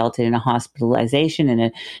 which resulted in a hospitalization in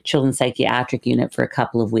a children's psychiatric unit for a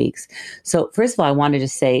couple of weeks. So first of all, I wanted to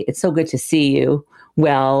say it's so good to see you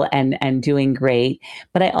well and doing great.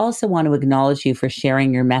 But I also want to acknowledge you for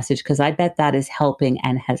sharing your message, because I bet that is helping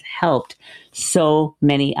and has helped so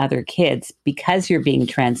many other kids, because you're being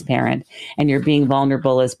transparent and you're being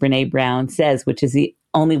vulnerable, as Brene Brown says, which is the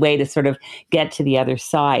only way to sort of get to the other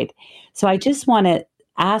side. So I just want to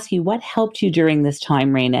ask you, what helped you during this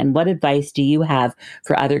time, Raina, and what advice do you have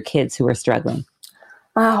for other kids who are struggling?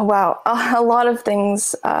 Oh, wow. A lot of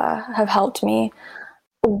things have helped me.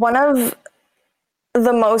 One of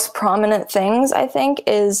the most prominent things, I think,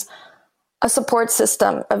 is a support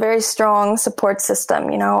system, a very strong support system.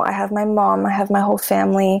 I have my mom, I have my whole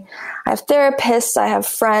family, I have therapists, I have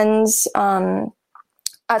friends.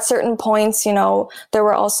 At certain points, there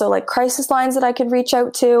were also like crisis lines that I could reach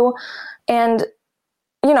out to. And,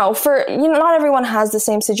 not everyone has the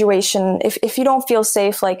same situation. If you don't feel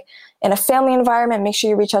safe, like in a family environment, make sure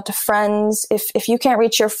you reach out to friends. If you can't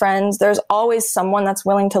reach your friends, there's always someone that's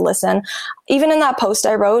willing to listen. Even in that post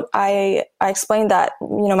I wrote, I explained that,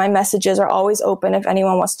 my messages are always open if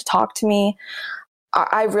anyone wants to talk to me.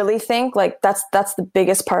 I really think like that's the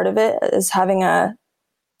biggest part of it, is having a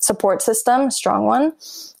support system, a strong one.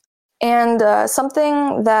 And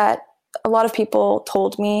something that a lot of people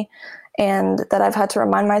told me and that I've had to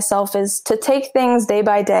remind myself is to take things day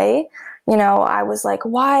by day. I was like,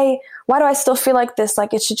 why do I still feel like this?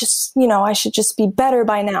 Like it should just, I should just be better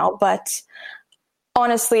by now. But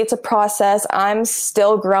honestly, it's a process. I'm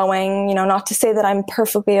still growing, not to say that I'm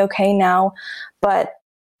perfectly okay now, but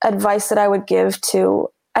advice that I would give to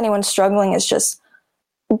anyone struggling is just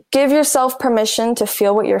give yourself permission to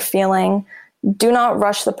feel what you're feeling. Do not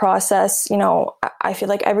rush the process. I feel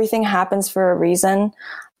like everything happens for a reason,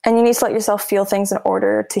 and you need to let yourself feel things in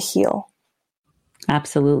order to heal.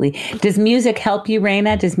 Absolutely. Does music help you,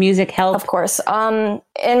 Raina? Does music help? Of course. In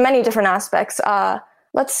many different aspects.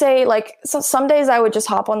 Let's say some days I would just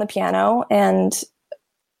hop on the piano and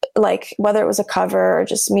whether it was a cover or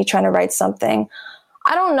just me trying to write something.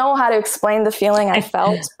 I don't know how to explain the feeling I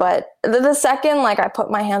felt, but the second I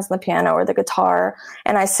put my hands on the piano or the guitar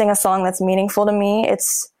and I sing a song that's meaningful to me,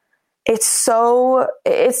 it's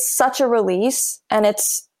such a release, and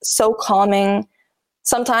it's so calming.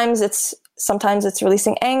 Sometimes it's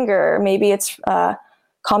releasing anger. Maybe it's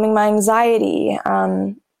calming my anxiety.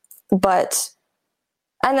 And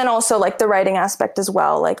then also the writing aspect as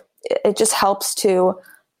well. It just helps to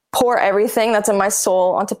pour everything that's in my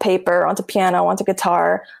soul onto paper, onto piano, onto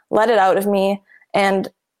guitar, let it out of me, and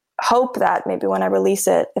hope that maybe when I release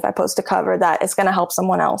it, if I post a cover, that it's going to help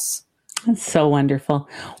someone else. That's so wonderful.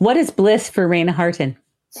 What is bliss for Raina Harton?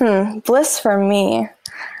 Bliss for me,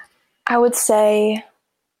 I would say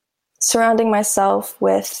surrounding myself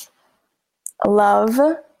with love,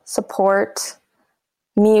 support,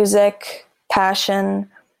 music, passion.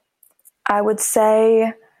 I would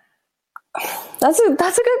say that's a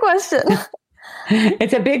good question.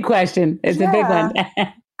 It's a big question. It's a big one.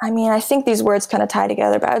 I think these words kind of tie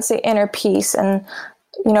together, but I would say inner peace. And,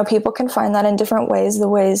 people can find that in different ways. The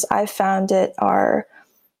ways I've found it are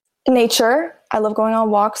nature. I love going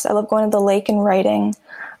on walks. I love going to the lake and writing.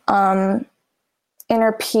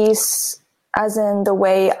 Inner peace, as in the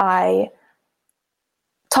way I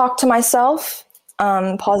talk to myself,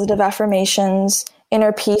 positive affirmations,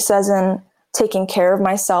 inner peace as in taking care of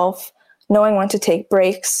myself, knowing when to take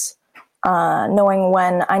breaks, knowing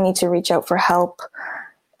when I need to reach out for help.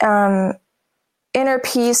 Inner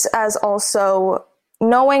peace as also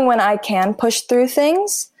knowing when I can push through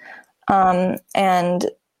things, and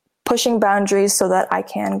pushing boundaries so that I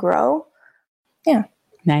can grow. Yeah.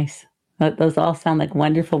 Nice. Those all sound like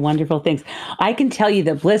wonderful, wonderful things. I can tell you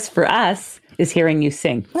that bliss for us is hearing you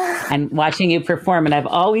sing and watching you perform. And I've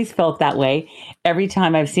always felt that way every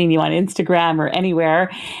time I've seen you on Instagram or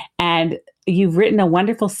anywhere. And you've written a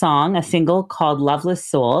wonderful song, a single called Loveless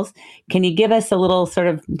Souls. Can you give us a little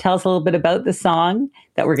tell us a little bit about the song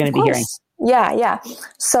that we're going to be hearing? Yeah.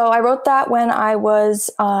 So I wrote that when I was,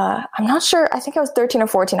 I'm not sure, I think I was 13 or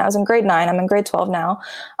 14. I was in grade 9. I'm in grade 12 now.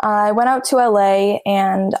 I went out to LA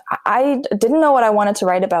and I didn't know what I wanted to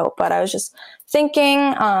write about, but I was just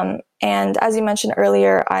thinking. And as you mentioned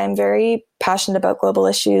earlier, I am very passionate about global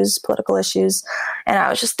issues, political issues. And I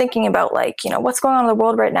was just thinking about what's going on in the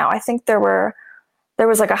world right now. I think there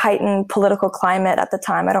was like a heightened political climate at the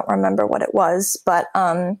time. I don't remember what it was, but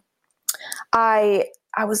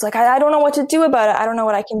I was like, I don't know what to do about it. I don't know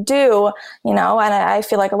what I can do, and I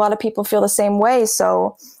feel like a lot of people feel the same way.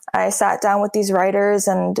 So I sat down with these writers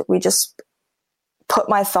and we just put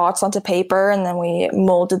my thoughts onto paper and then we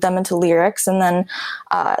molded them into lyrics. And then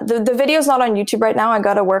the video's not on YouTube right now. I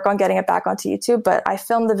got to work on getting it back onto YouTube, but I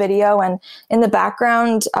filmed the video, and in the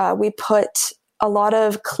background, we put a lot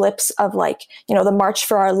of clips of the March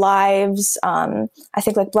for Our Lives. I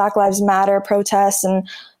think Black Lives Matter protests, and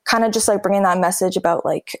kind of just bringing that message about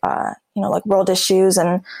world issues.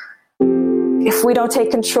 And if we don't take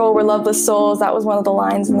control, we're loveless souls. That was one of the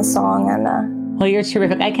lines in the song. And well, you're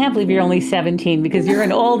terrific. I can't believe you're only 17 because you're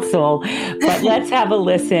an old soul. But let's have a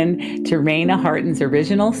listen to Raina Harton's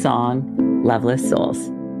original song, Loveless Souls.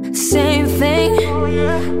 Same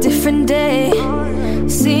thing, different day.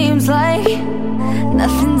 Seems like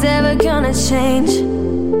nothing's ever gonna change.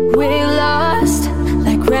 We're lost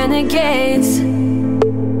like renegades.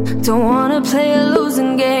 Don't wanna play a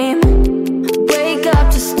losing game. Wake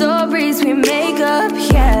up to stories we make up,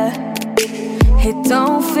 yeah. It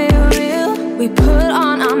don't feel real. We put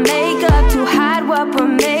on our makeup to hide what we're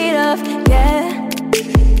made of, yeah.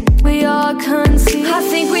 We all conceive. I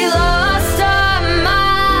think we lost our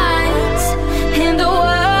minds in the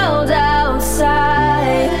world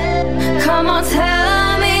outside. Come on,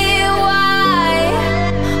 tell me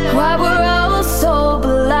why we're all so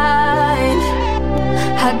blind.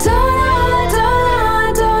 I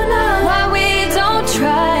don't know why we don't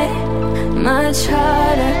try much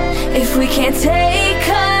harder. If we can't take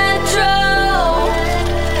control,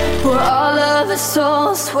 we're all of us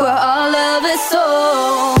souls, we're all of us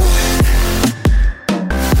souls.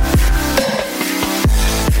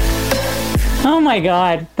 Oh my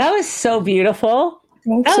God, that was so beautiful.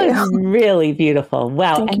 Thank that you. was really beautiful.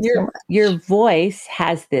 Wow. Thank and you so much. your voice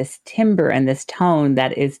has this timbre and this tone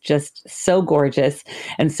that is just so gorgeous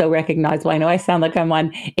and so recognizable. I know I sound like I'm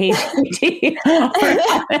on HGTV or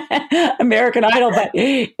American Idol, but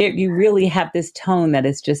you really have this tone that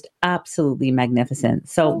is just absolutely magnificent.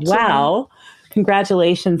 So, wow.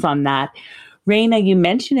 Congratulations on that. Raina, you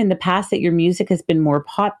mentioned in the past that your music has been more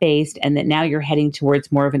pop-based and that now you're heading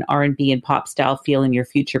towards more of an R&B and pop style feel in your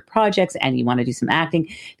future projects and you want to do some acting.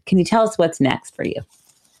 Can you tell us what's next for you?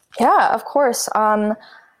 Yeah, of course. I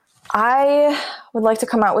would like to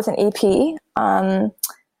come out with an EP.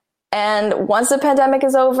 And once the pandemic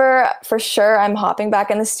is over, for sure, I'm hopping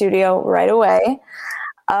back in the studio right away.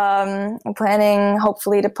 I'm planning,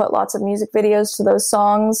 hopefully, to put lots of music videos to those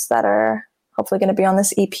songs that are hopefully going to be on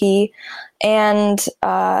this EP, and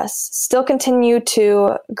still continue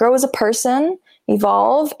to grow as a person,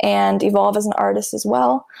 evolve as an artist as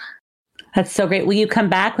well. That's so great. Will you come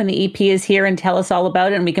back when the EP is here and tell us all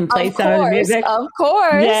about it and we can play some of the music? Of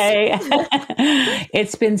course. Yay.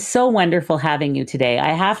 It's been so wonderful having you today.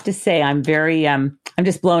 I have to say, I'm very, I'm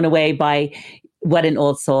just blown away by what an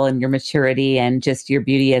old soul and your maturity and just your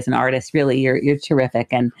beauty as an artist. Really, you're terrific.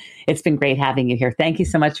 And it's been great having you here. Thank you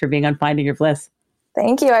so much for being on Finding Your Bliss.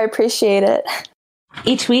 Thank you. I appreciate it.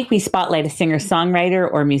 Each week, we spotlight a singer-songwriter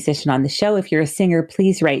or musician on the show. If you're a singer,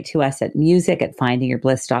 please write to us at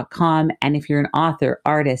music@findingyourbliss.com. And if you're an author,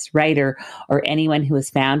 artist, writer, or anyone who has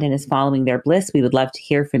found and is following their bliss, we would love to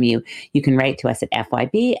hear from you. You can write to us at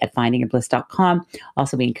fyb@findingyourbliss.com.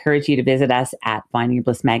 Also, we encourage you to visit us at Finding Your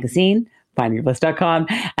Bliss magazine, findingyourbliss.com.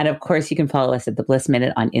 And of course, you can follow us at The Bliss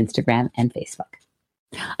Minute on Instagram and Facebook.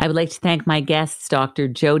 I would like to thank my guests, Dr.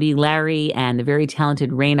 Jody Larry and the very talented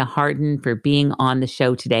Raina Harton, for being on the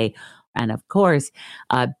show today. And of course,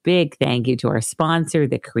 a big thank you to our sponsor,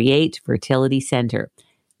 the Create Fertility Center.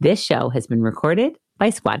 This show has been recorded by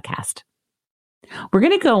Squadcast. We're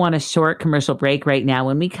going to go on a short commercial break right now.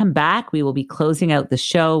 When we come back, we will be closing out the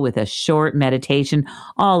show with a short meditation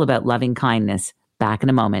all about loving kindness. Back in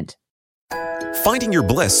a moment. Finding Your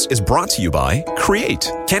Bliss is brought to you by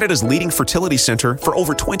Create, Canada's leading fertility centre for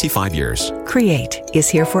over 25 years. Create is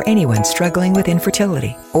here for anyone struggling with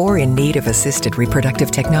infertility or in need of assisted reproductive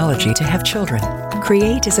technology to have children.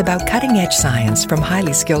 Create is about cutting-edge science from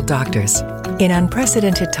highly skilled doctors. In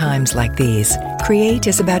unprecedented times like these, Create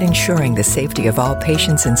is about ensuring the safety of all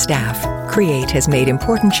patients and staff. Create has made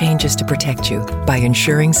important changes to protect you by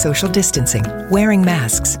ensuring social distancing, wearing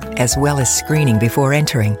masks, as well as screening before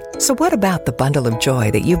entering. So what about the bundle of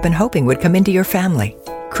joy that you've been hoping would come into your family?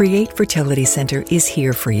 Create Fertility Center is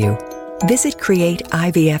here for you. Visit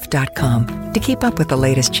createivf.com to keep up with the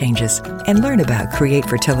latest changes and learn about Create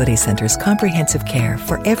Fertility Center's comprehensive care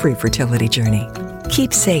for every fertility journey.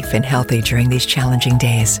 Keep safe and healthy during these challenging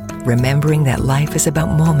days, remembering that life is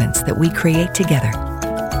about moments that we create together.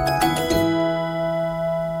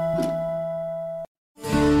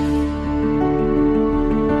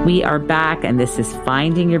 We are back, and this is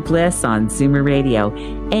Finding Your Bliss on Zoomer Radio,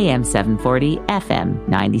 AM 740, FM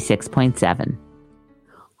 96.7.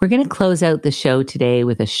 We're going to close out the show today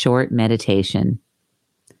with a short meditation.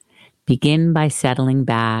 Begin by settling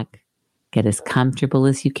back, get as comfortable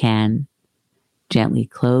as you can. Gently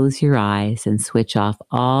close your eyes and switch off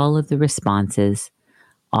all of the responses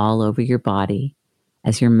all over your body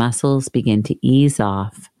as your muscles begin to ease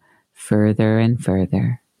off further and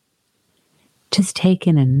further. Just take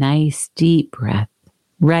in a nice deep breath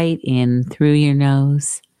right in through your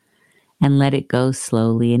nose and let it go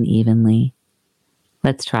slowly and evenly.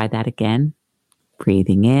 Let's try that again.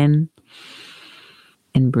 Breathing in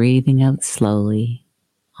and breathing out slowly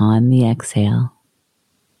on the exhale.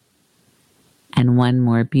 And one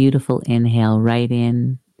more beautiful inhale right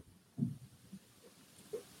in,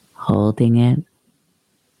 holding it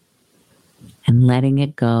and letting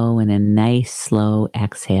it go in a nice slow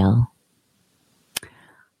exhale.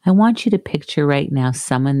 I want you to picture right now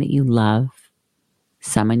someone that you love,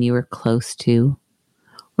 someone you are close to,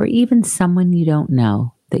 or even someone you don't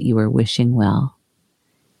know that you are wishing well.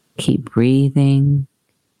 Keep breathing,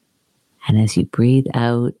 and as you breathe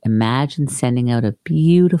out, imagine sending out a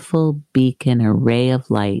beautiful beacon, a ray of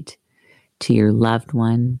light to your loved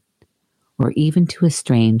one, or even to a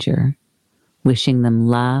stranger, wishing them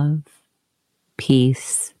love,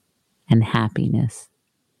 peace, and happiness.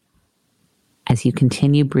 As you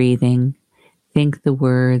continue breathing, think the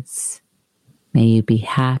words, may you be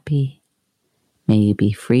happy, may you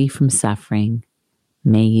be free from suffering,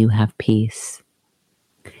 may you have peace.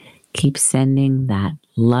 Keep sending that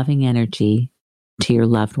loving energy to your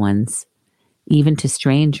loved ones, even to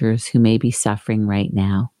strangers who may be suffering right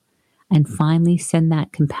now. And finally, send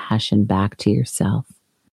that compassion back to yourself.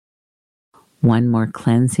 One more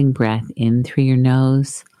cleansing breath in through your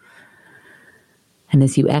nose. And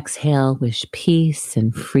as you exhale, wish peace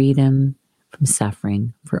and freedom from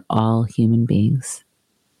suffering for all human beings.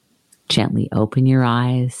 Gently open your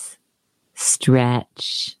eyes,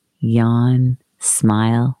 stretch, yawn,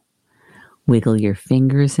 smile, wiggle your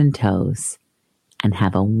fingers and toes, and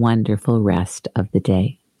have a wonderful rest of the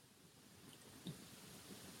day.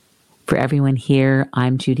 For everyone here,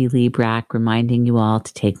 I'm Judy Librach, reminding you all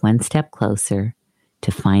to take one step closer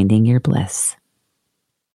to finding your bliss.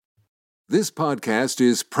 This podcast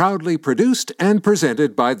is proudly produced and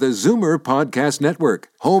presented by the Zoomer Podcast Network,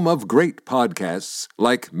 home of great podcasts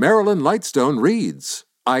like Marilyn Lightstone Reads,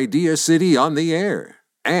 Idea City on the Air,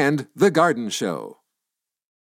 and The Garden Show.